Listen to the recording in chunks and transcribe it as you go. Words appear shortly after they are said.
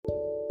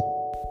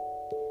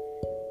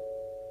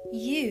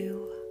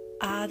You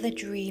are the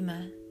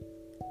dreamer.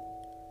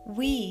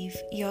 Weave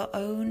your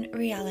own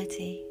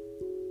reality.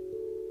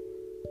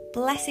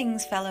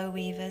 Blessings, fellow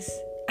weavers,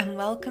 and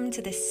welcome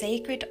to this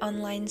sacred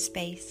online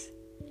space.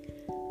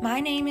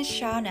 My name is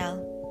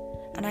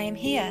Charnel, and I am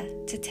here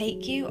to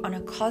take you on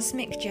a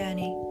cosmic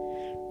journey,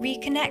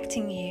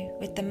 reconnecting you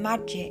with the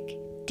magic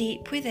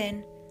deep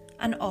within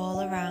and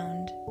all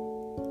around.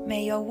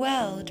 May your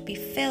world be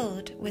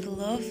filled with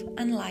love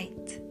and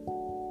light.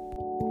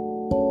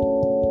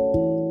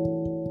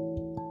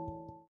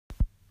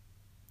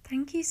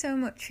 Thank you so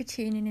much for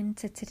tuning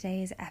into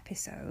today's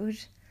episode.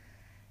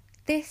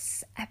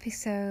 This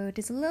episode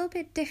is a little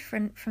bit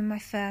different from my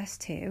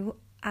first two,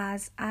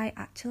 as I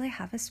actually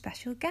have a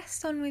special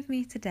guest on with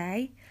me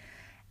today.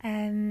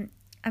 I'm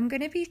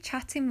going to be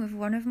chatting with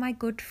one of my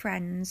good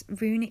friends,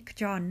 Runic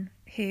John,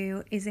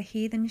 who is a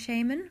heathen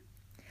shaman,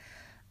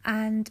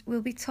 and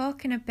we'll be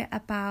talking a bit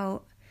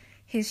about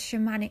his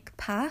shamanic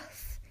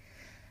path,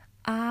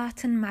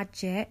 art and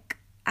magic,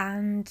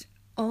 and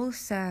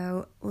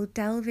also we'll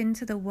delve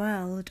into the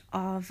world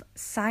of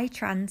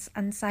psytrance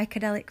and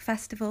psychedelic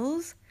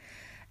festivals,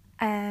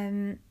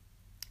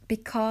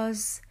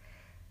 because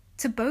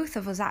to both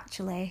of us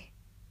actually,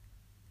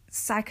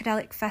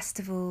 psychedelic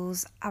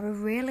festivals are a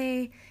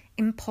really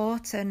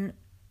important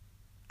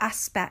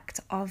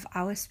aspect of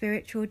our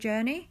spiritual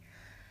journey.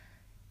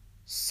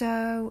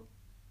 So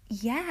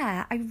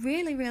yeah, I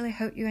really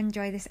hope you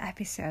enjoy this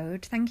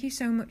episode. Thank you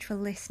so much for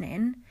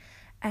listening.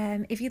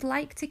 If you'd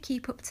like to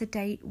keep up to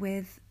date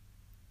with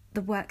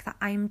the work that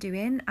I'm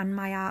doing and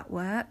my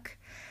artwork,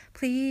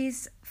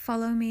 please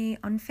follow me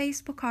on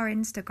Facebook or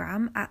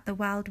Instagram at The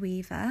Wild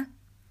Weaver,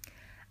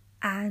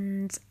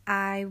 and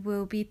I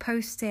will be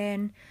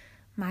posting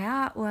my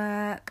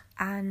artwork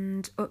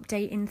and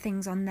updating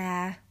things on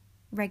there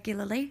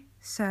regularly.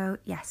 So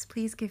yes,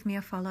 please give me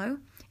a follow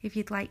if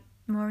you'd like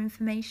more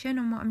information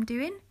on what I'm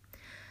doing.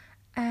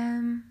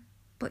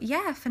 But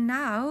yeah, for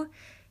now,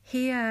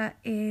 here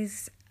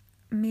is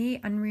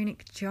me and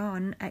Runic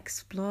John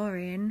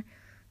exploring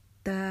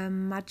the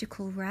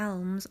magical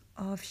realms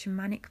of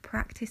shamanic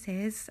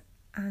practices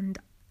and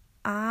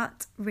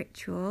art,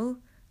 ritual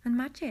and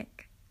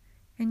magic.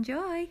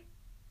 Enjoy!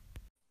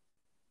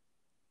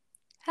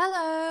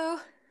 Hello!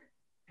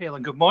 Hail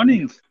and good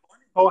morning,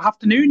 or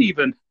afternoon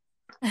even.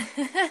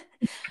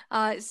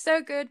 It's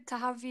so good to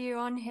have you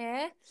on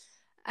here.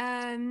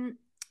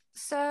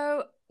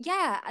 So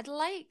yeah, I'd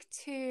like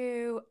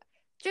to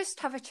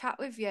just have a chat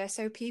with you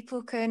so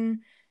people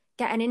can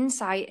get an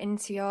insight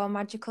into your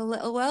magical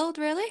little world,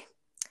 really.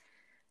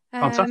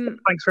 Fantastic.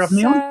 Thanks for having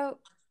me on.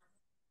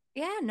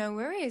 Yeah, no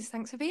worries.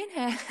 Thanks for being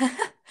here.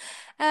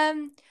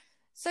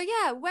 So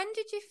yeah, when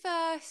did you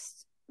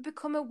first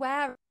become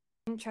aware of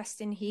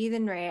interest in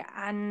heathenry,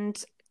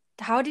 and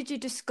how did you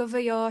discover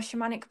your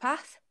shamanic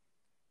path?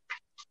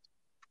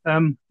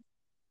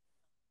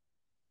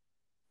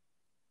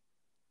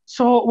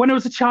 So when I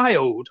was a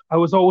child, I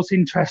was always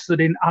interested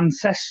in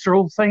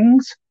ancestral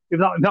things, if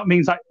that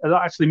means that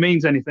actually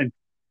means anything.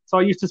 So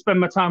I used to spend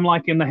my time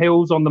like in the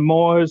hills, on the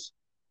moors,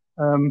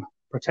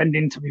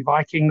 pretending to be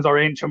Vikings or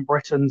ancient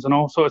Britons and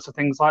all sorts of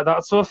things like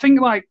that. So I think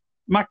like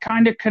my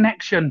kind of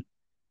connection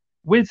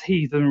with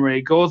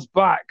heathenry goes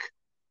back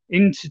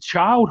into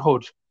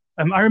childhood.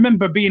 I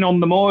remember being on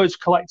the moors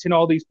collecting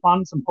all these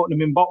plants and putting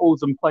them in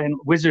bottles and playing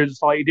wizards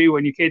like you do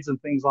when you're kids and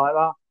things like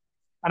that.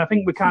 And I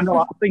think it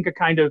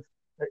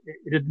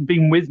had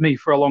been with me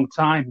for a long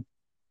time.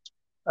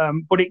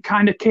 But it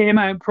kind of came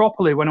out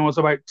properly when I was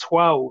about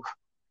 12.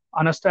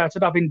 And I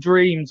started having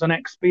dreams and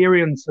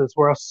experiences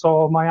where I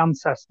saw my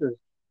ancestors.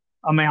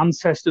 And my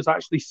ancestors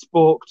actually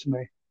spoke to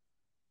me.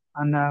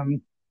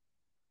 And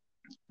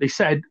they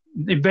said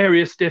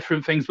various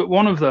different things. But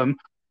one of them,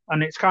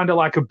 and it's kind of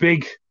like a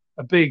big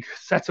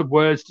set of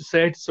words to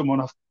say to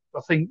someone, I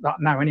think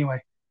that now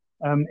anyway,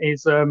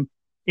 is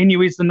in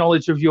you is the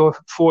knowledge of your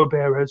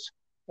forebearers.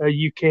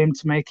 You came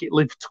to make it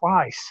live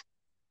twice.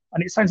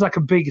 And it sounds like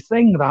a big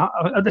thing that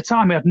at the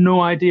time I had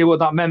no idea what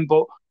that meant,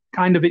 but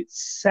kind of it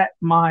set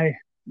my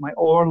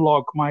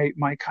orlog,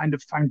 my kind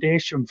of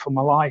foundation for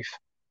my life.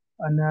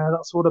 And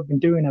that's what I've been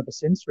doing ever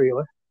since,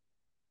 really.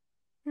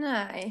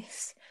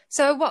 Nice.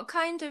 So what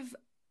kind of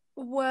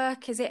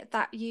work is it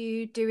that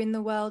you do in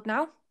the world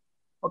now?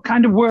 What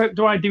kind of work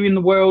do I do in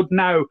the world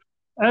now?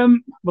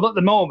 Well, at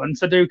the moment,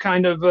 I do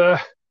kind of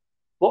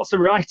lots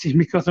of writing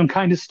because I'm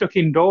kind of stuck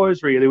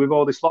indoors, really, with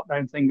all this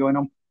lockdown thing going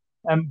on.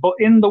 But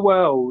in the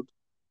world,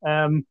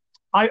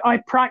 I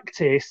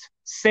practice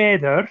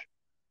Seder,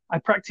 I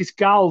practice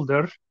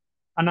Galder,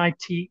 and I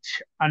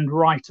teach and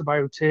write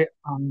about it.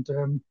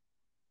 And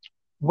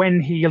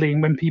when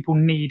people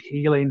need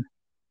healing,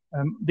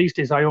 these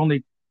days I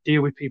only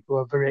deal with people who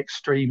have very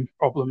extreme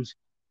problems.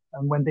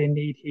 And when they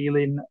need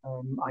healing,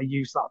 I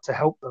use that to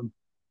help them.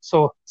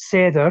 So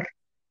Seder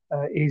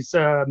is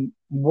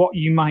what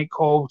you might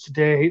call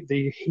today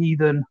the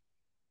heathen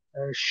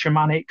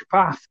shamanic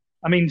path.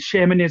 I mean,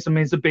 shamanism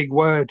is a big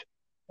word.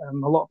 A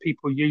lot of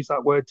people use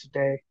that word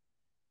today.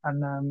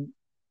 And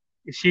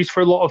it's used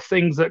for a lot of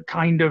things that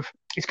kind of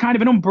it's kind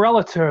of an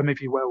umbrella term,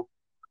 if you will.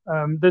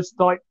 There's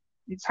like,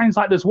 it sounds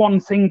like there's one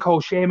thing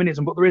called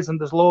shamanism, but there isn't.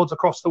 There's loads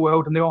across the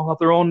world, and they all have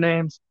their own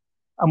names,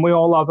 and we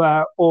all have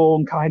our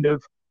own kind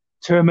of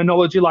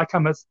terminology. Like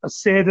I'm a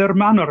seder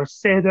man or a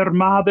seder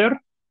mother,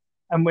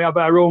 and we have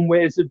our own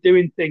ways of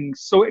doing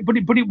things. So, but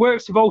it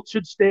works with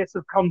altered states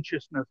of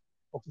consciousness.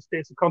 Altered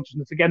states of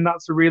consciousness. Again,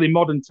 that's a really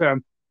modern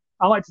term.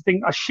 I like to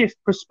think a shift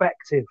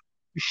perspective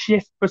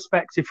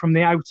from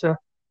the outer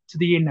to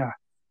the inner,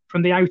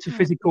 from the outer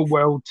physical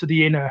world to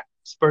the inner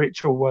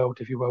spiritual world,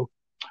 if you will.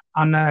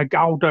 And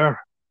Galder,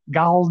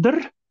 got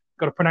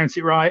to pronounce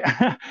it right,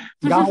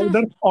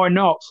 Galder or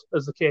not,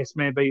 as the case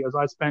may be, as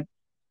I spent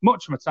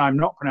much of my time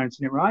not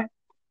pronouncing it right.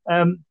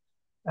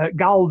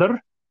 Galder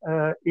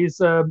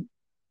is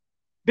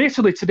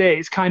basically today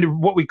it's kind of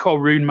what we call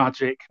rune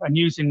magic and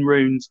using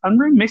runes and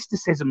rune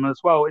mysticism as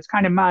well. It's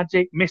kind of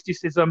magic,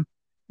 mysticism.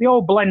 They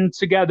all blend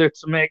together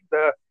to make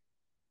the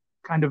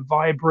kind of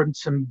vibrant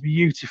and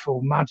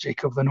beautiful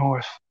magic of the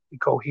North we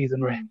call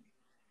heathenry.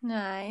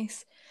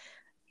 Nice.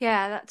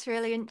 Yeah, that's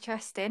really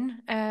interesting.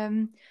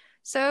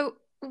 So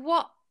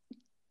what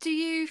do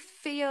you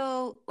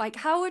feel like,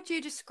 how would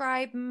you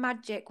describe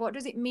magic? What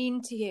does it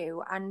mean to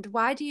you? And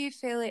why do you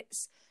feel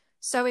it's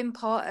so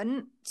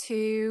important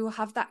to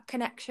have that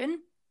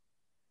connection?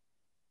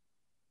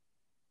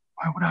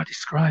 How would I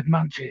describe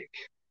magic?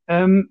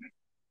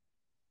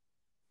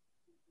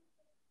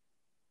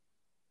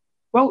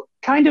 Well,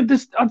 kind of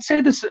this, I'd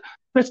say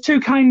there's two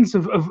kinds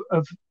of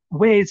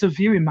ways of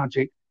viewing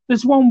magic.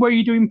 There's one where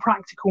you're doing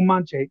practical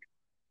magic,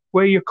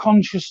 where you're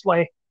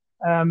consciously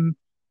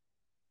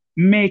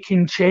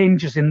making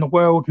changes in the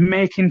world,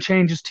 making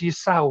changes to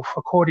yourself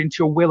according to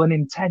your will and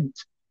intent.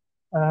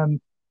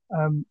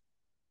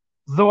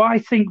 Though I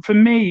think for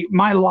me,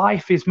 my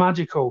life is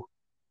magical.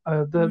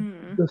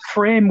 The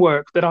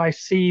framework that I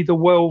see the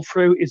world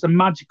through is a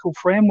magical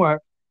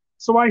framework.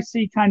 So I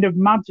see kind of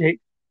magic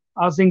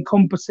as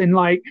encompassing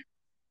like,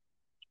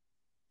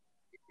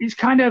 it's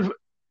kind of,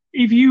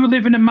 if you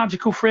live in a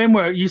magical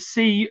framework, you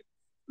see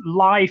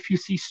life, you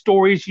see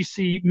stories, you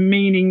see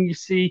meaning, you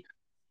see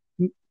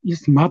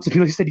magic.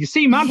 Like I said, you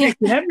see magic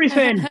in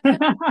everything.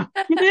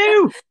 You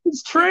do.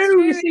 It's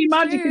true. You see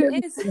magic in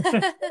everything.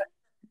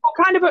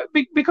 Kind of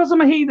because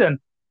I'm a heathen.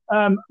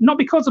 Not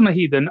because I'm a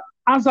heathen.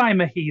 As I'm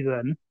a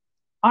heathen,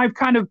 I've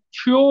kind of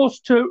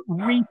chose to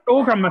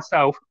reprogram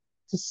myself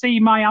to see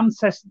my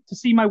ancestors, to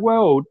see my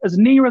world as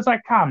near as I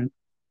can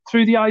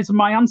through the eyes of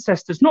my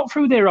ancestors, not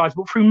through their eyes,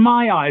 but through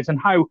my eyes and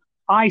how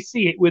I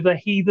see it with a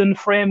heathen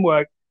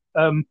framework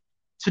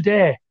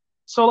today.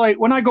 So like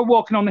when I go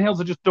walking on the hills,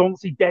 I just don't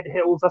see dead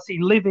hills. I see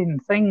living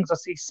things. I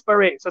see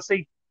spirits. I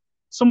see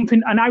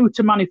something, an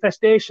outer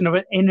manifestation of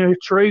an inner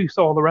truth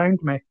all around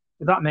me,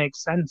 if that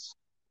makes sense.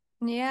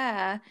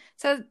 Yeah.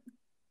 So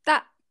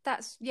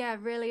that's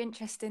really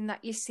interesting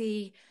that you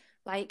see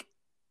like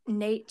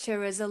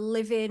nature as a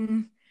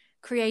living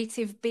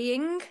creative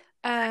being,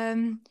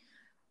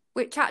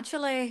 which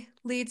actually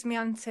leads me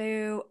on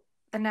to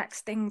the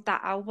next thing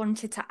that I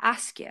wanted to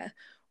ask you,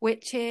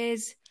 which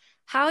is,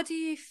 how do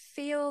you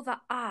feel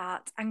that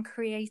art and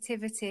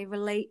creativity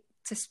relate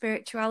to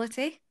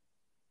spirituality?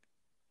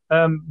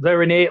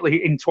 They're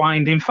innately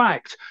entwined. In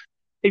fact,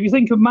 if you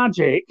think of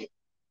magic,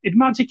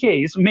 magic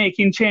is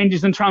making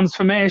changes and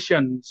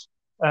transformations.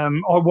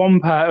 Or one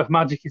part of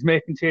magic is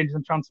making changes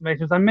and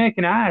transformations, and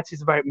making art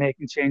is about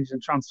making changes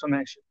and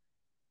transformation.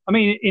 I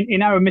mean,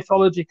 in our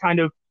mythology, kind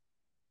of,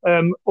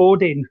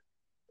 Odin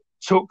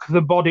took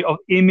the body of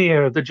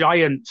Ymir, the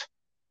giant,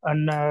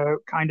 and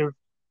kind of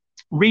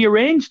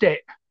rearranged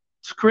it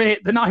to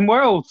create the 9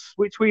 worlds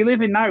which we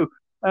live in now.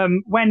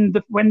 When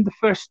the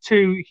first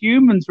 2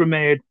 humans were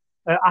made,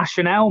 ash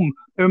and elm,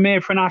 they were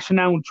made from an ash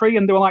and elm tree,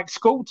 and they were like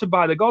sculpted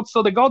by the gods.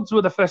 So the gods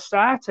were the first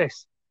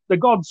artists. The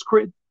gods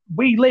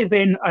we live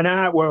in an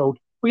art world.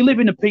 We live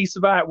in a piece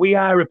of art. We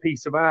are a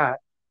piece of art.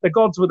 The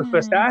gods were the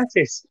first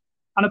artists.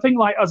 And I think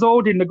like as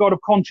Odin, the god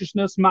of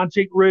consciousness,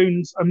 magic,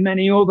 runes, and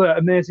many other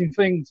amazing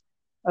things,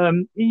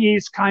 he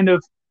is kind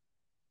of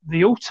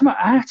the ultimate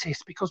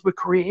artist because we're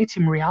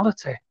creating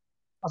reality.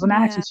 As an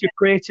artist, you're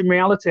creating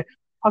reality.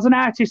 As an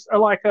artist,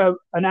 like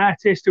an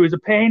artist who is a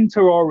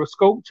painter or a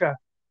sculptor,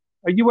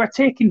 you are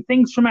taking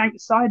things from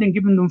outside and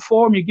giving them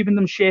form. You're giving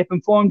them shape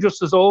and form,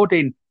 just as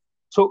Odin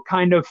took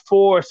kind of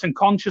force and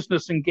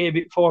consciousness and gave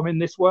it form in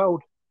this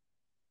world.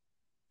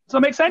 Does that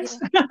make sense?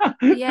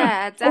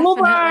 Yeah, definitely. I love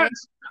art.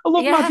 I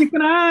love magic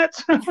and art.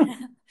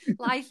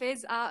 Life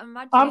is art and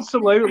magic.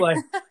 Absolutely.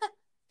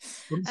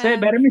 Wouldn't say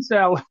it better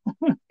myself.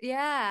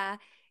 Yeah,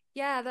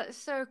 that's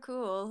so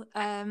cool.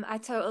 I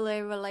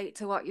totally relate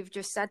to what you've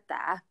just said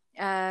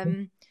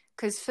there.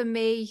 Because for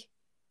me,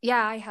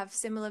 I have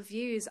similar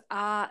views.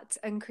 Art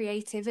and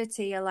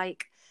creativity are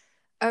like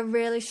a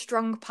really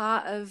strong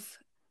part of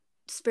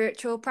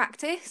spiritual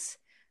practice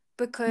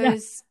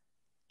because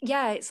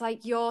it's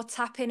like you're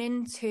tapping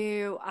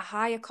into a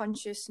higher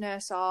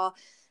consciousness or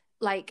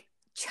like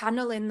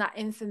channeling that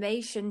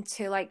information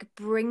to like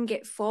bring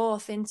it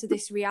forth into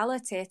this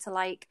reality to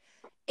like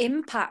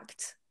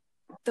impact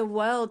the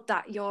world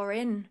that you're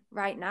in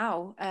right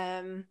now.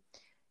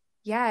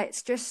 Yeah,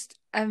 it's just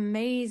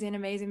amazing,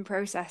 amazing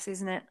process,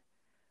 isn't it?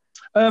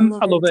 I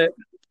I love love it.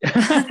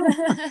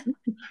 it.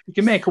 You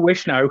can make a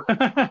wish now.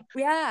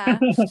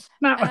 Yeah.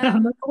 No, make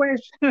Um, a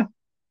wish.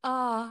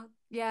 oh,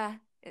 yeah,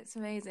 it's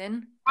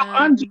amazing.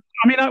 I'm just,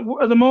 I mean,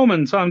 at the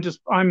moment,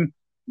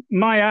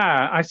 my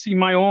art. I see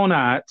my own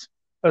art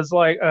as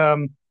like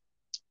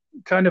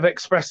kind of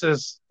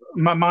expresses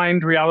my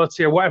mind,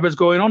 reality, or whatever's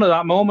going on at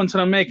that moment.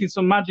 And I'm making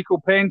some magical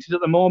paintings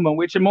at the moment,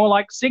 which are more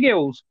like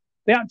sigils.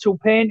 The actual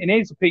painting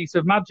is a piece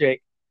of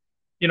magic,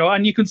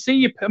 and you can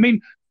see. I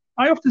mean,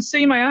 I often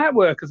see my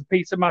artwork as a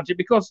piece of magic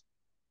because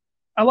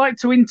I like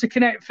to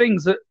interconnect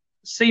things that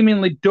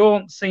seemingly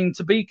don't seem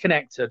to be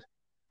connected.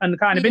 And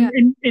kind of Yeah.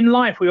 in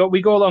life,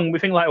 we go along, we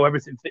think like, oh,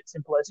 everything fits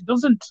in place. It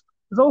doesn't.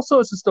 There's all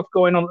sorts of stuff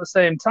going on at the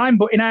same time,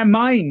 but in our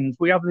minds,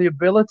 we have the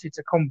ability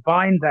to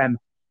combine them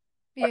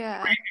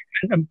Yeah.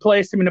 and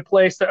place them in a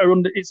place that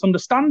it's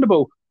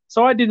understandable.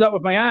 So I do that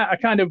with my art. I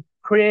kind of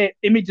create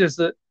images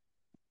that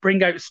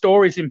bring out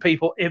stories in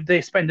people. If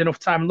they spend enough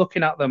time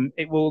looking at them,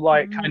 it will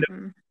like kind of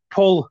Mm.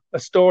 pull a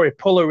story,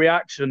 pull a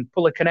reaction,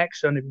 pull a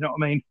connection, if you know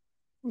what I mean.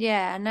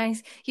 Yeah,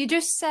 nice. You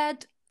just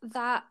said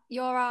that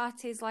your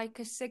art is like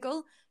a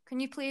sigil. Can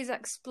you please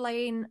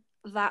explain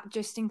that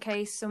just in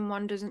case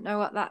someone doesn't know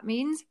what that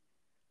means?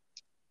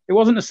 It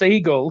wasn't a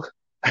seagull.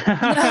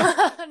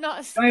 Not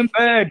a Giant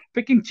bird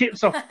picking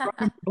chips off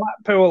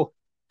Blackpool.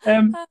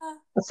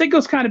 A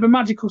sigil's kind of a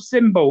magical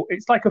symbol.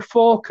 It's like a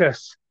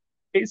focus.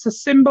 It's a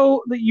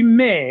symbol that you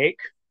make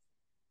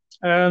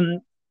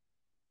um,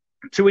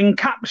 to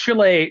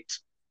encapsulate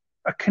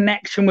a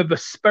connection with a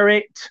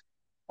spirit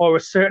or a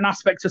certain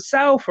aspect of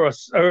self or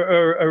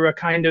a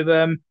kind of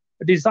a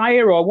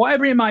desire or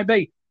whatever it might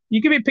be.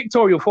 You give it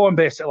pictorial form,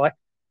 basically.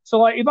 So,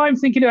 like, if I'm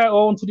thinking about,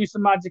 oh, I want to do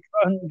some magic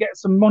and get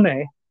some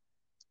money,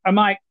 I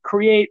might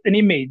create an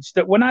image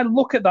that when I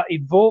look at that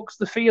evokes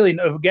the feeling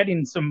of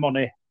getting some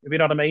money, if you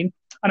know what I mean.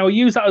 And I'll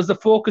use that as the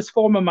focus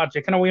form of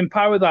magic and I'll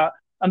empower that.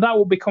 And that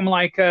will become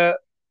like a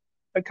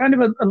kind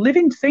of a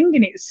living thing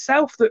in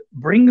itself that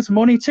brings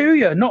money to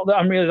you. Not that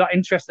I'm really that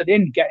interested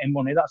in getting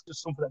money. That's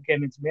just something that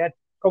came into my head,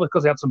 probably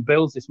because I had some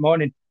bills this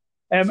morning.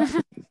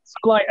 So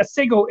like a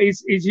sigil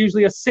is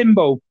usually a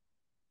symbol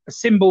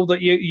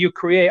that you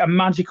create, a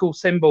magical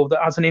symbol that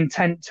has an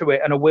intent to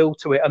it and a will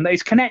to it, and that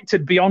is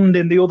connected beyond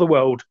in the other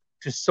world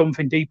to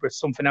something deeper,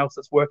 something else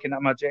that's working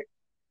that magic.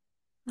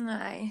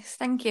 Nice.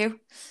 Thank you.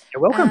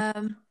 You're welcome.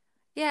 Um,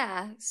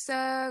 yeah,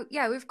 so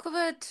yeah, we've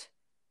covered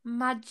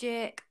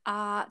magic,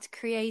 art,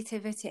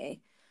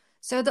 creativity.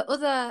 So the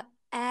other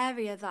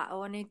area that I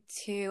wanted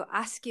to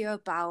ask you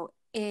about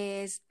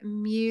is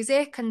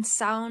music and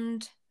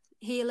sound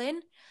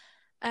healing.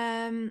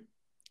 Um,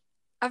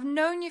 I've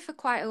known you for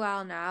quite a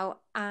while now,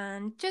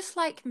 and just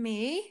like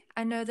me,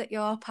 I know that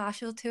you're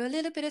partial to a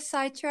little bit of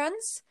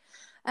psytrance.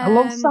 I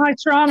love Um,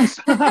 Psytrance.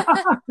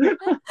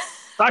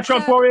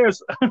 Psytrance so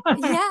Warriors.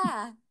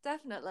 yeah,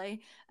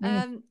 definitely.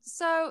 Mm.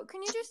 So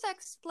can you just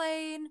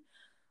explain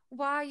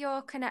why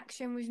your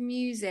connection with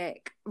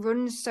music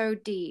runs so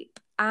deep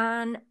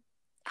and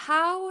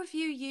how have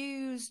you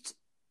used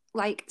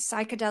like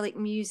psychedelic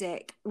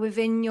music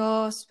within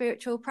your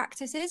spiritual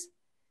practices?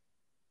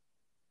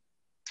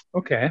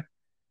 Okay.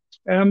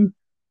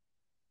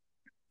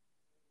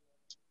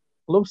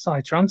 I love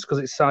Psytrance because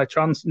it's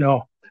Psytrance.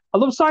 No, I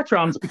love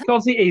Psytrance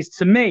because it is,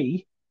 to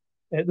me,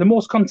 the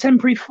most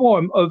contemporary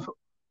form of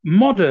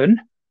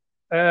modern,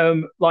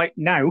 like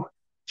now,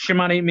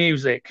 shamanic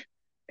music.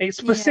 It's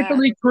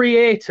Yeah, specifically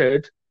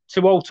created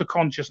to alter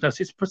consciousness.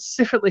 It's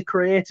specifically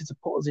created to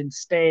put us in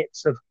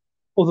states of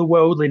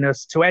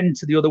otherworldliness, to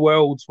enter the other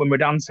worlds when we're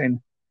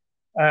dancing.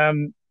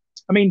 Um,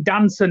 I mean,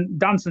 dance and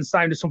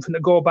sound is something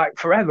that go back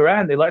forever,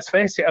 aren't they? Let's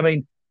face it. I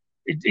mean,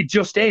 it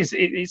just is.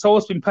 It's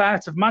always been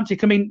part of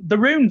magic. I mean, the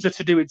runes are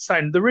to do with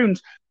sound. Rune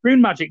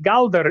magic,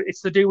 Galder,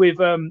 it's to do with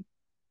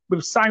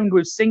sound,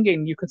 with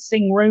singing. You can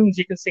sing runes,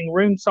 you can sing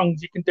rune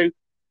songs, you can do.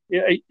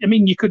 I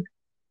mean, you could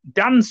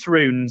dance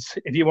runes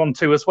if you want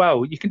to as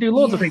well. You can do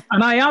loads of yeah, things,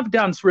 and I have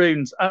danced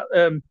runes at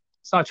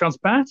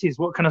Psytrance parties.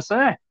 What can I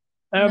say?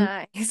 Um,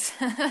 nice.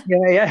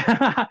 yeah,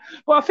 yeah.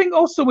 But I think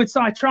also with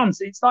Psytrance,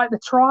 it's like the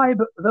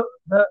tribe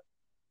that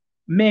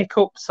make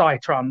up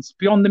Psytrance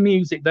beyond the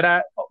music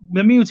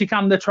the music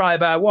and the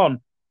tribe are one,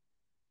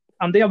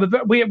 and they have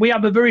we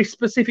have a very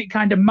specific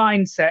kind of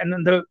mindset,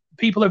 and the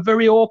people are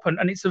very open,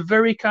 and it's a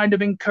very kind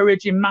of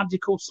encouraging,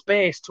 magical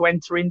space to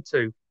enter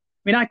into. I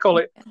mean, I call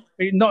it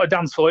not a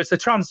dance floor; it's a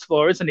trance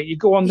floor, isn't it? You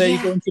go on there, you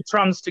go Yeah, into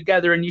trance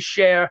together, and you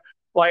share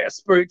like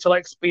spiritual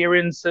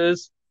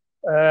experiences.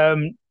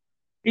 Um,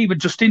 Even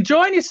just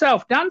enjoying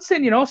yourself,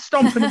 dancing,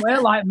 stomping away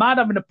like mad,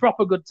 having a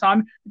proper good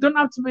time. It doesn't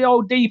have to be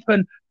all deep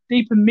and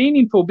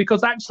meaningful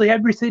because actually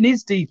everything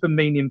is deep and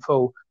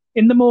meaningful.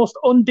 In the most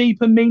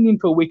undeep and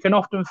meaningful, we can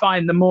often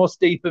find the most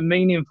deep and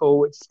meaningful,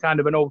 which is kind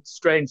of an old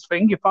strange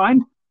thing you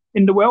find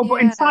in the world.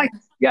 But yeah, inside,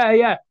 yeah,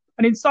 yeah.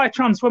 And inside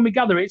trance, when we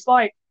gather, it's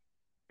like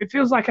it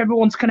feels like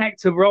everyone's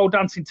connected. We're all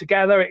dancing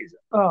together.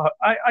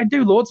 I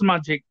do loads of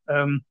magic.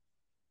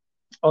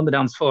 on the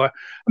dance floor.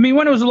 I mean,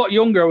 when I was a lot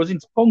younger, I was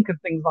into punk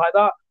and things like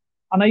that.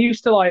 And I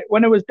used to like,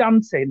 when I was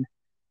dancing,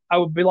 I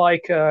would be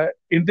like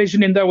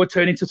envisioning that I would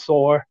turn into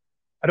Thor,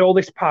 had all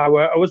this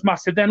power. I was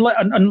massive. Then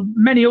and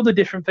many other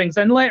different things.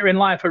 Then later in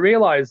life, I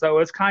realized that I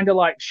was kind of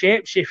like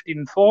shape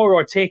shifting Thor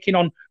or taking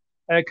on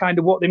kind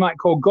of what they might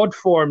call god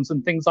forms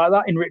and things like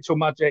that in ritual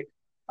magic.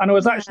 And I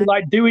was Yeah. actually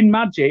like doing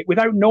magic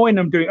without knowing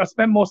I'm doing. I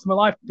spent most of my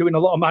life doing a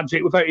lot of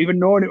magic without even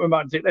knowing it was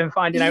magic, then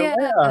finding out Yeah.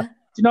 later.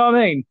 Do you know what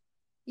I mean?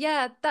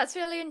 Yeah, that's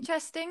really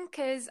interesting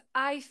because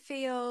I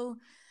feel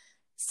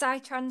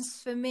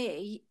psytrance for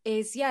me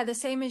is, yeah, the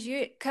same as you.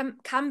 It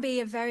can be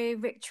a very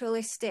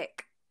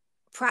ritualistic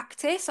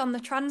practice on the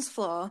trance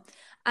floor.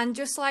 And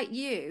just like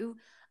you,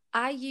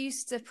 I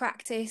used to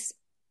practice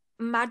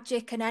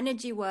magic and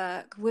energy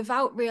work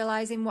without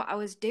realizing what I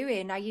was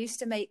doing. I used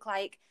to make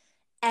like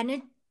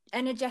ener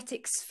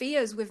energetic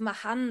spheres with my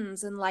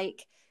hands and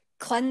like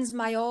cleanse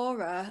my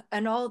aura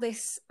and all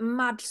this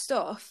mad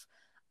stuff.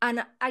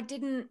 And I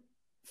didn't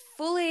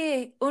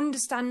fully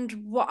understand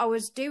what I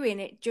was doing.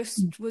 It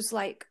just was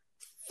like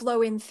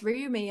flowing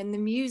through me, and the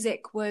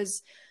music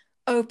was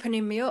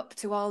opening me up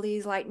to all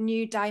these like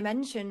new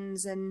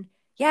dimensions. And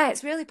yeah,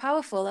 it's really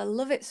powerful. I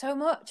love it so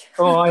much.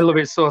 Oh, I love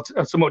it so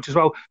much as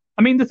well.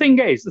 I mean, the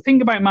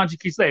thing about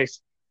magic is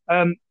this.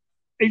 Um,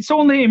 it's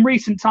only in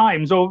recent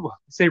times, or I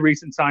say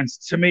recent times,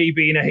 to me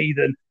being a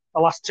heathen,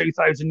 the last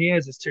 2,000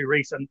 years is too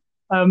recent.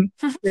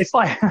 It's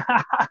like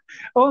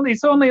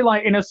it's only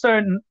like in a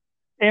certain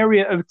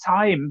area of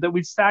time that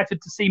we've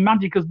started to see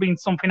magic as being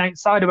something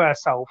outside of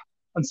ourselves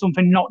and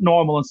something not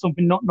normal and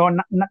something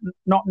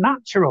not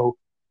natural.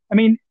 I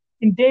mean,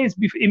 in days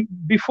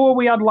before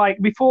we had like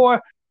before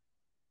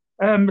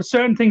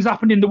certain things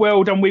happened in the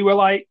world, and we were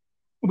like,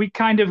 we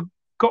kind of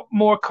got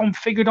more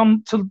configured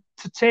on to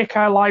take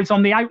our lives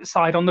on the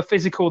outside, on the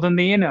physical, than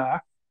the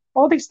inner.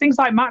 All these things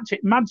like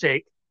magic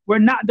were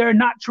they're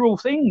natural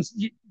things.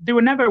 They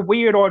were never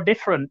weird or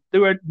different. They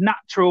were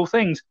natural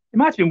things. It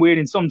might have been weird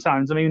in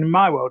sometimes. I mean, in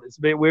my world, it's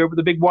a bit weird with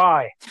a big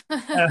Y.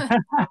 Uh,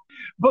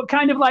 but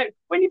kind of like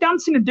when you're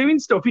dancing and doing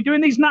stuff, you're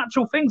doing these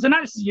natural things, and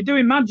actually you're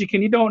doing magic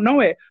and you don't know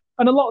it.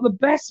 And a lot of the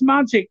best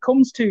magic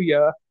comes to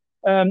you.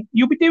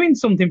 You'll be doing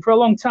something for a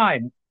long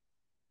time.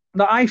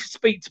 That I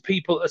speak to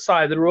people at the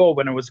side of the road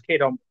when I was a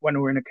kid, when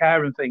we were in a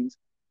car and things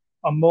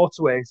on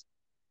motorways,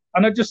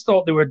 and I just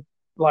thought they were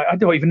like, I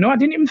don't even know. I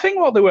didn't even think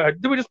what they were.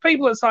 They were just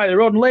people at the side of the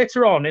road. And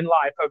later on in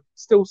life, I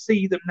still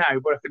see them now,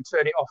 but I can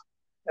turn it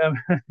off,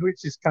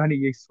 which is kind of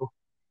useful.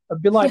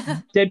 I'd be like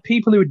dead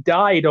people who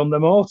died on the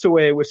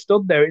motorway were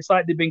stood there. It's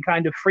like they'd been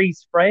kind of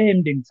freeze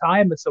framed in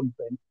time or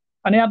something.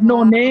 And he had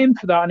no Wow. name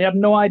for that, and he had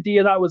no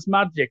idea that was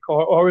magic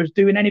or was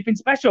doing anything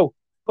special.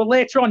 But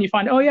later on, you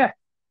find, oh yeah,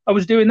 I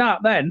was doing that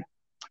then.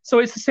 So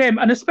it's the same,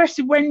 and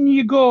especially when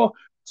you go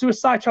to a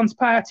psytrance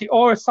party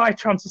or a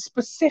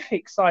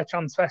specific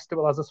psytrance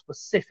festival has a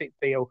specific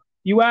feel.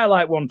 You are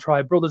like one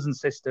tribe, brothers and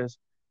sisters.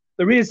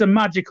 There is a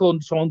magical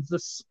undertone,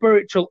 there's a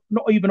spiritual,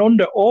 not even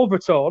under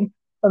overtone,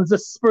 and there's a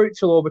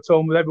spiritual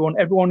overtone with everyone.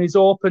 Everyone is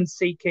open,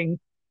 seeking,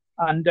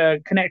 and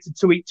connected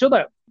to each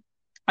other.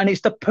 And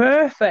it's the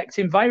perfect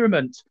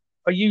environment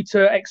for you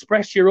to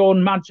express your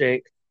own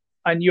magic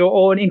and your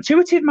own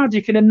intuitive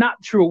magic in a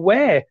natural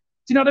way.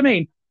 Do you know what I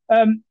mean?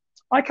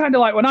 I kind of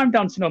like when I'm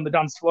dancing on the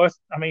dance floor.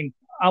 I mean,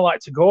 I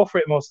like to go for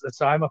it most of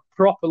the time. I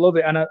proper love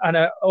it, and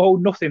I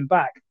hold nothing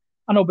back.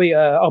 And I'll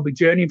be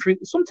journeying through.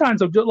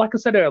 Sometimes I'll just, like I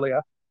said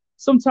earlier,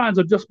 sometimes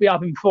I'll just be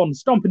having fun,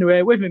 stomping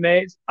away with my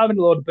mates, having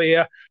a load of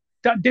beer,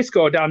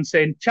 disco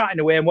dancing, chatting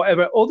away, and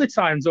whatever. Other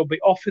times I'll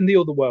be off in the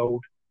other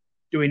world,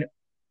 doing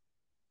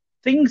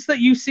things that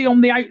you see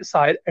on the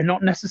outside are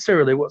not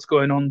necessarily what's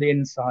going on the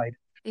inside.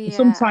 And Yeah.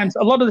 sometimes,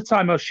 a lot of the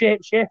time, I'll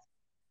shape shift.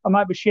 I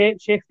might be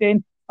shape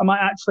shifting. I might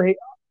actually,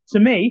 to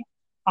me,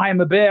 I am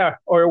a bear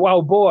or a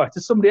wild boar.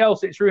 To somebody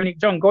else, it's Runic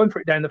John going for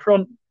it down the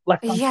front,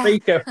 left hand Yeah.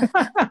 speaker.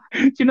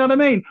 Do you know what I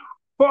mean?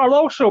 But I'll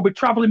also be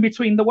traveling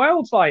between the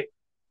worlds, like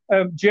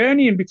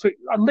journeying between.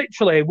 I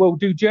literally will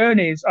do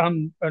journeys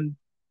and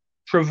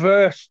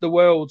traverse the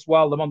worlds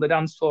while I'm on the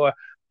dance floor,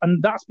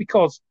 and that's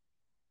because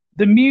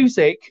the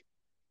music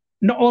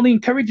not only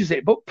encourages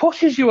it but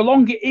pushes you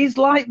along. It is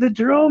like the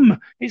drum.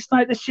 It's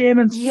like the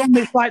shaman's Yeah. drum.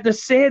 It's like the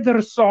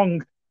Seder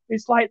song.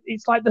 It's like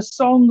the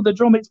song, the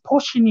drum. It's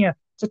pushing you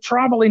to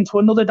travel into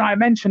another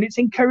dimension. It's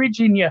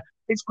encouraging you.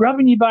 It's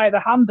grabbing you by the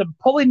hand and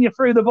pulling you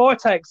through the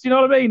vortex. You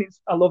know what I mean?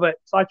 I love it.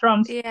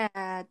 Psytrance.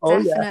 Yeah, Oh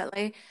yeah,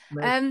 definitely.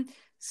 mate. Um,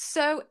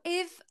 so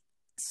if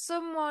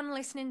someone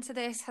listening to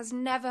this has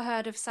never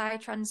heard of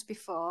Psytrance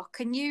before,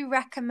 can you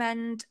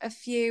recommend a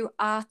few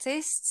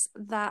artists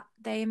that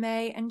they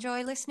may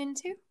enjoy listening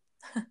to?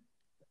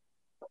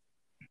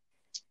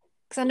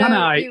 Because I Can know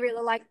I? you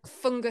really like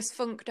Fungus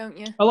Funk, don't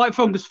you? I like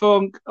Fungus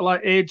Funk. I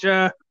like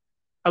Aja.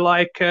 I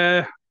like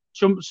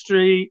Jump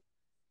Street.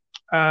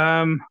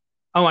 Um,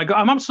 oh my god,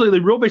 I'm absolutely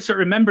rubbish at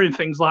remembering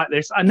things like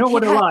this. I know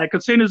what I Yeah, like.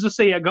 As soon as I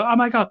see it, I go, oh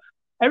my god.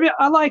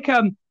 I like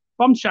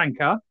Bomb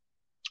Shanker.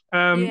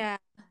 Um, yeah.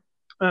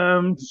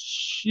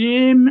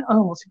 Shim.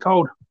 Oh, what's it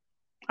called?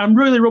 I'm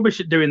really rubbish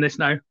at doing this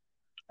now.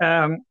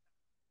 Um,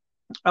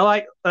 I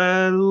like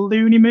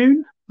Looney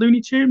Moon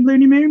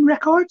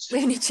Records.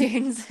 Looney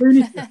Tunes.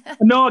 Looney.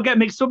 No, I get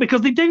mixed up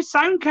because they do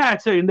sound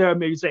cartoon. Their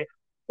music,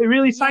 it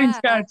really sounds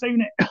Yeah,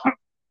 cartoony.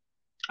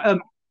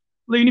 um,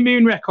 Looney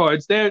Moon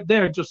Records,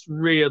 they're just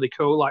really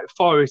cool. Like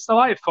Forest, I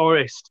like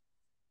Forest.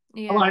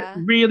 yeah.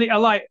 I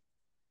like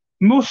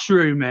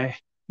Mushroomy,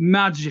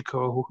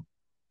 Magical,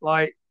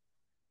 like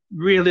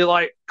really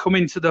like come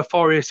into the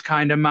forest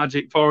kind of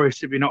magic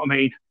forest, if you know what I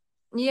mean.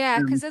 Yeah,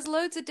 because Um, there's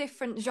loads of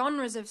different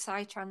genres of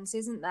psytrance,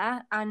 isn't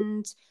there?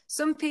 And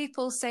some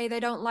people say they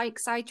don't like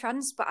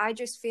psytrance, but I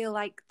just feel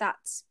like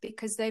that's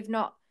because they've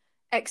not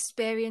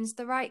experienced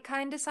the right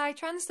kind of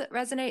psytrance that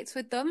resonates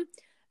with them.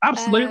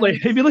 Absolutely. Um,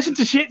 If you listen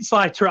to shit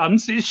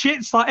psytrance, it's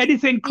shit like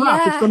anything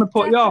crap is going yeah, to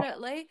put you off.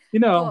 definitely. You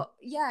know, But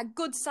yeah,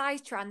 good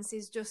psytrance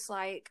is just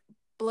like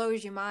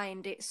blows your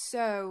mind. It's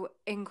so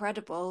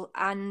incredible.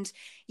 And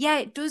yeah,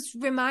 it does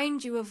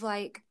remind you of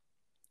like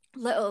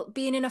little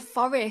being in a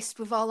forest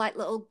with all like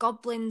little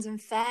goblins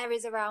and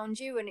fairies around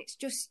you, and it's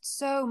just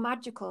so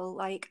magical.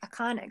 Like I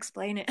can't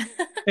explain it.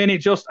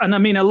 and I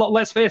mean, a lot.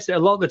 Let's face it, a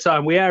lot of the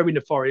time we are in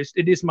the forest.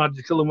 It is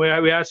magical, and we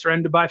are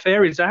surrounded by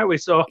fairies, aren't we?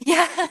 So,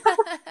 Yeah.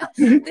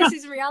 This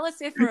is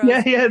reality for yeah,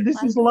 us. yeah,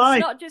 this is Like it's life.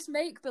 not just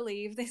make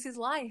believe, this is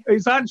life.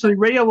 It's actually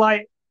real.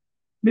 Like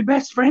my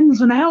best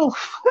friend's an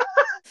elf.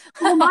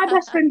 Oh, my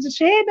best friend's a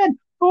shaman.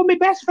 Oh, my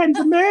best friend's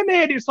a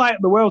mermaid. It's like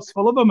the world's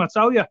full of them. I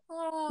tell you.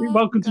 Oh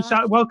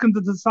gosh, Welcome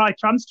to the Psy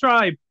Trans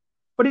tribe.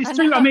 But it's I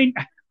true. I know. mean,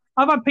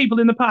 I've had people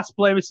in the past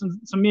play with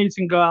some music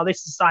and go, "Oh,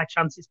 this is Psy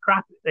Trans. It's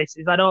crap. This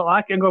is I don't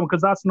like it." And go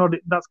because that's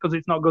because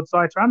it's not good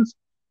Psy Trans.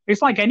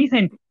 It's like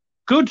anything.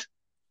 Good,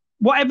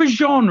 whatever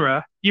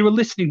genre you were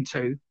listening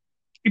to.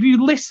 If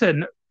you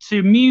listen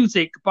to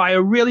music by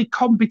a really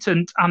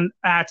competent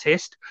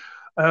artist,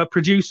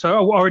 producer,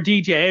 or a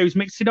DJ who's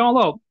mixed it all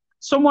up,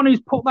 someone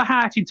who's put their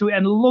heart into it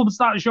and loves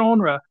that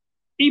genre,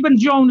 even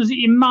genres that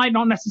you might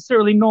not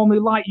necessarily normally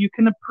like, you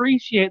can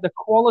appreciate the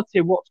quality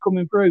of what's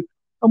coming through.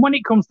 And when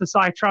it comes to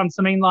psytrance,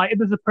 I mean, like if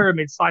there's a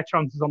pyramid,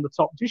 psytrance is on the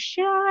top, just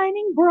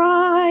shining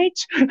bright.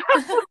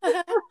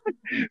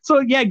 So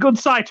yeah, good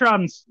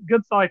psytrance.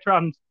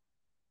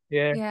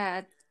 Yeah,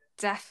 Yeah,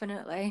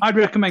 definitely. I'd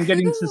recommend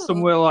getting to Cool.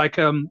 somewhere like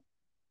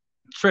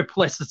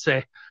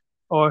Triplicity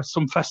or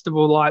some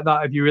festival like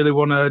that if you really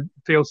want to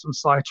feel some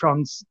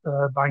psytrance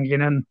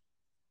banging and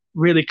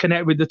really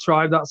connect with the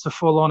tribe. That's a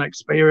full on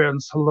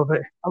experience. I love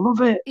it. I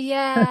love it.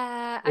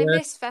 Yeah, I Yeah,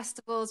 miss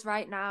festivals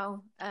right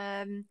now.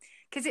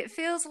 Because it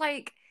feels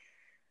like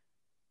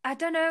I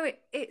don't know,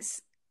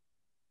 it's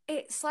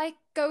like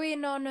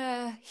going on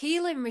a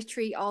healing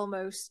retreat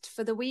almost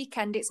for the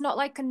weekend. It's not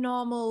like a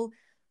normal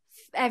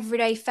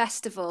everyday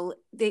festival.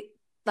 The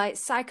like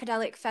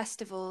psychedelic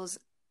festivals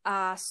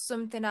are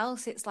something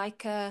else. It's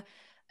like a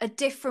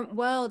different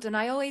world, and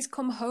I always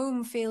come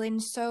home feeling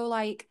so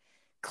like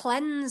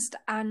cleansed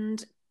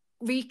and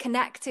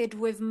reconnected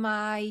with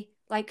my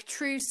like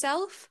true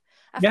self.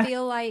 I yeah,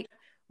 feel like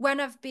when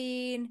I've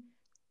been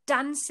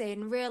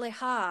dancing really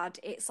hard,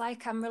 it's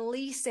like I'm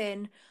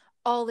releasing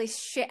all this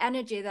shit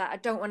energy that I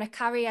don't want to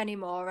carry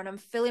anymore. And I'm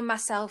filling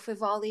myself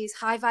with all these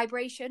high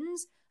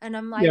vibrations and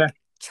I'm yeah. like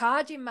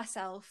charging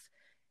myself.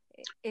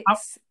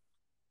 It's,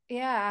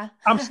 yeah.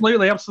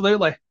 Absolutely,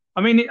 absolutely.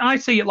 I mean, I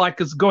see it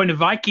like as going to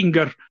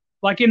Vikinger.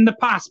 Like in the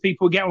past,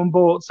 people would get on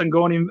boats and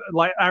go on in,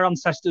 like our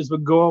ancestors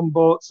would go on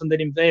boats and they'd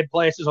invade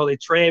places or they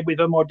trade with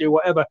them or do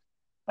whatever.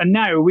 And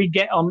now we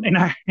get on in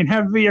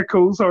our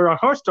vehicles or a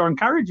horse-drawn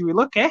carriage, if we're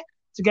lucky,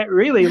 to get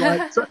really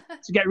to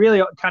get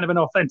really kind of an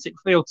authentic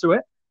feel to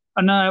it.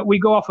 And we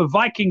go off a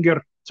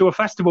Vikinger to a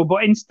festival,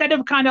 but instead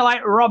of kind of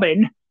like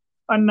robbing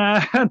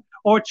and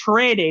or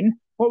trading,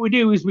 what we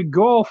do is we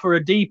go for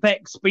a deep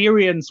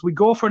experience. We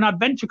go for an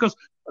adventure because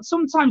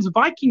sometimes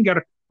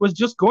Vikinger was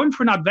just going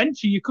for an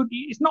adventure.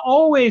 It's not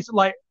always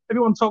like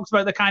everyone talks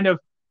about the kind of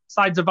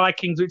sides of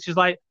Vikings, which is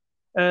like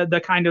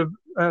the kind of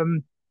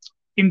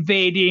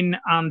invading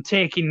and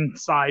taking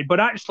side, but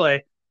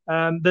actually.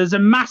 There's a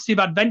massive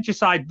adventure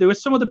side. There were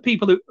some of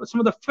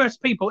the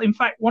first people, in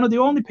fact, one of the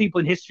only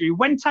people in history who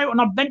went out on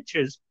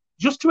adventures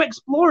just to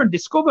explore and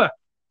discover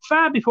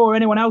far before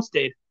anyone else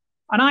did.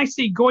 And I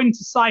see going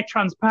to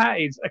psytrance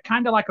parties are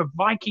kind of like a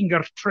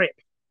Vikinger trip.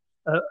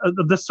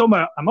 The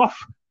summer, I'm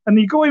off. And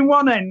you go in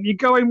one end, you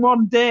go in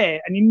one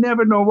day, and you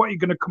never know what you're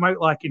going to come out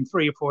like in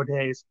 3 or 4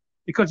 days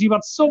because you've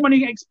had so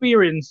many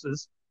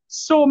experiences,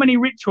 so many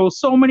rituals,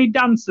 so many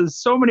dances,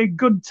 so many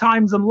good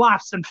times and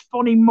laughs and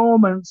funny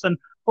moments and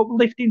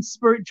uplifting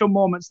spiritual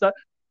moments that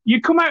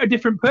you come out a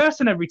different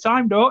person every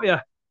time, don't you?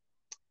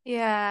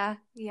 Yeah,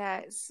 yeah,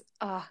 it's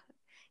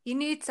you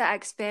need to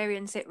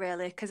experience it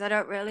really because I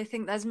don't really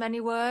think there's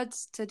many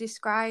words to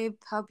describe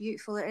how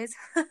beautiful it is.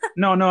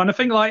 No, no, and I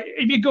think like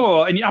if you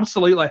go and you,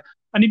 absolutely,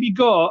 and if you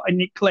go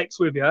and it clicks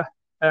with you,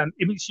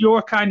 if it's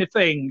your kind of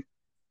thing,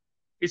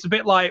 it's a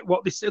bit like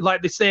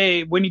they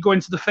say when you go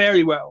into the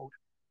fairy world.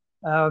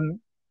 Um,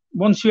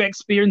 Once you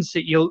experience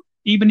it, you'll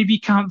even if you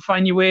can't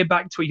find your way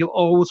back to it, you'll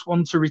always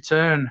want to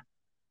return.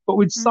 But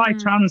with Mm.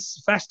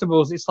 psytrance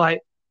festivals,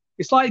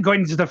 it's like going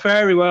into the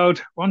fairy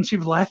world. Once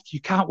you've left, you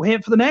can't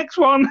wait for the next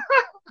one.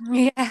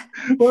 Yeah,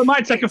 Well, it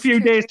might take a it's few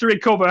true. days to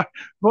recover,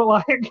 but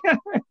like,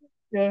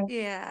 yeah,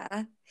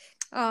 Yeah.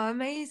 Oh,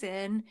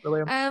 amazing.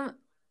 brilliant.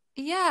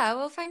 Yeah,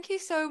 well, thank you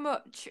so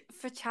much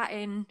for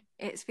chatting.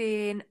 It's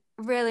been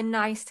really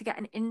nice to get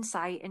an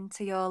insight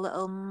into your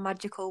little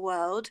magical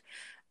world.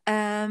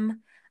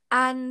 Um,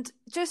 and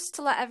just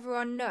to let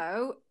everyone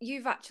know,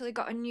 you've actually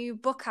got a new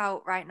book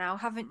out right now,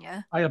 haven't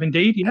you? I have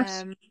indeed,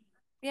 yes. Um,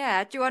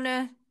 yeah, do you want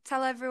to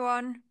tell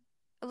everyone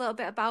a little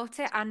bit about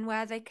it and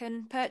where they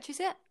can purchase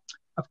it?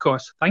 Of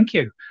course. Thank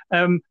you.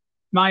 Um,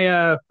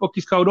 my book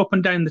is called Up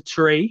and Down the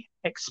Tree,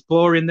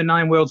 Exploring the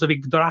Nine Worlds of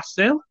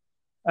Yggdrasil.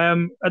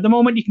 At the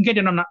moment, you can get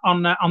it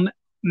on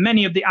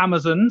many of the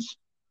Amazons.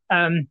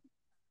 Um,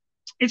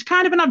 it's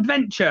kind of an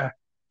adventure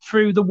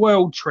through the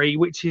world tree,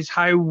 which is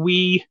how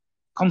we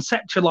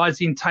conceptualize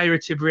the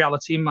entirety of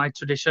reality in my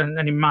tradition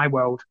and in my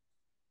world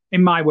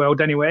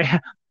anyway.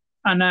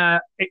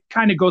 And it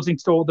kind of goes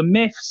into all the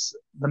myths,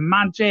 the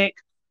magic,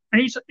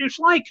 and it's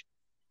like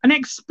an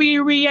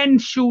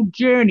experiential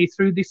journey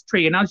through this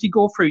tree. And as you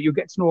go through, you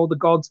get to know all the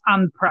gods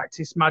and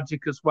practice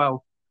magic as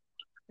well.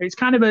 It's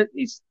kind of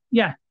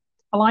yeah,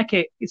 I like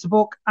it. It's a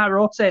book. I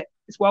wrote it.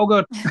 It's well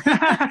good.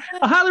 I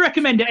highly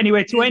recommend it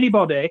anyway to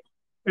anybody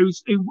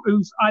who's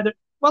either,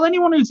 well,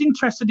 anyone who's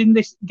interested in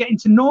this, getting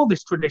to know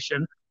this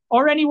tradition,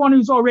 or anyone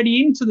who's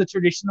already into the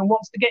tradition and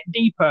wants to get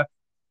deeper.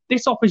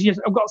 This offers you,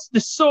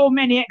 there's so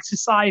many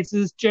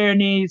exercises,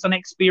 journeys, and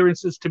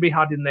experiences to be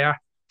had in there.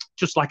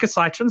 Just like a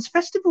Psytrance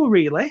festival,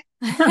 really.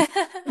 And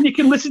you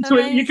can listen to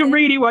it, you can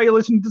read it while you're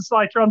listening to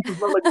Psytrance as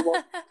well if you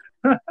want.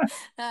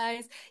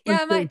 Nice. Yeah,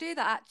 I might do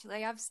that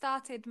actually. I've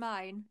started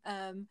mine.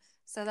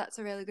 So that's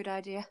a really good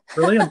idea.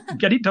 Brilliant.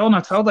 Get it done,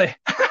 I tell you.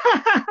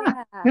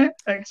 Yeah.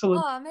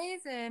 Excellent. Oh,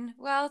 amazing.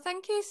 Well,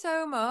 thank you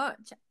so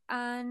much.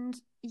 And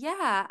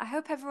yeah, I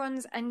hope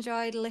everyone's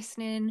enjoyed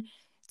listening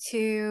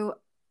to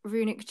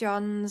Runic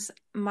John's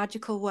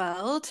magical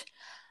world.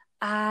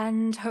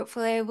 And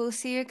hopefully we'll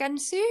see you again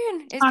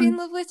soon. It's been And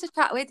lovely to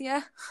chat with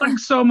you.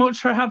 thanks so much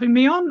for having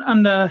me on,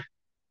 and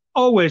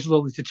always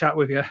lovely to chat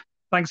with you.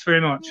 Thanks very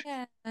much.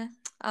 Yeah.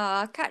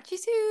 I'll catch you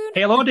soon.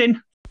 Hail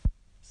Odin.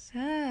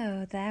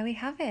 So there we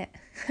have it.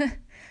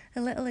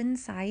 A little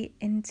insight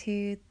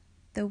into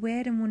the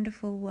weird and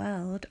wonderful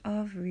world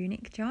of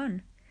Runic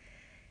John.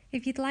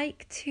 If you'd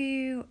like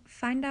to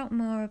find out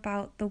more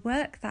about the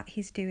work that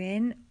he's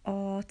doing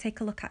or take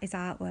a look at his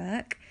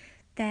artwork,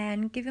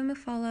 then give him a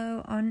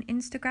follow on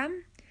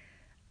Instagram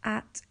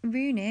at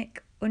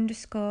runic_John.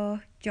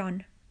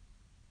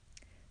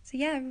 So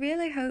yeah, I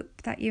really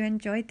hope that you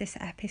enjoyed this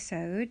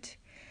episode.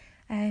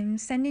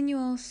 Sending you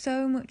all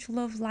so much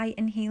love, light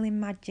and healing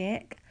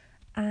magic,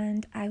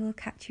 and I will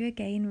catch you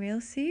again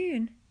real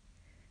soon.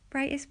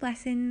 Brightest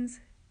blessings.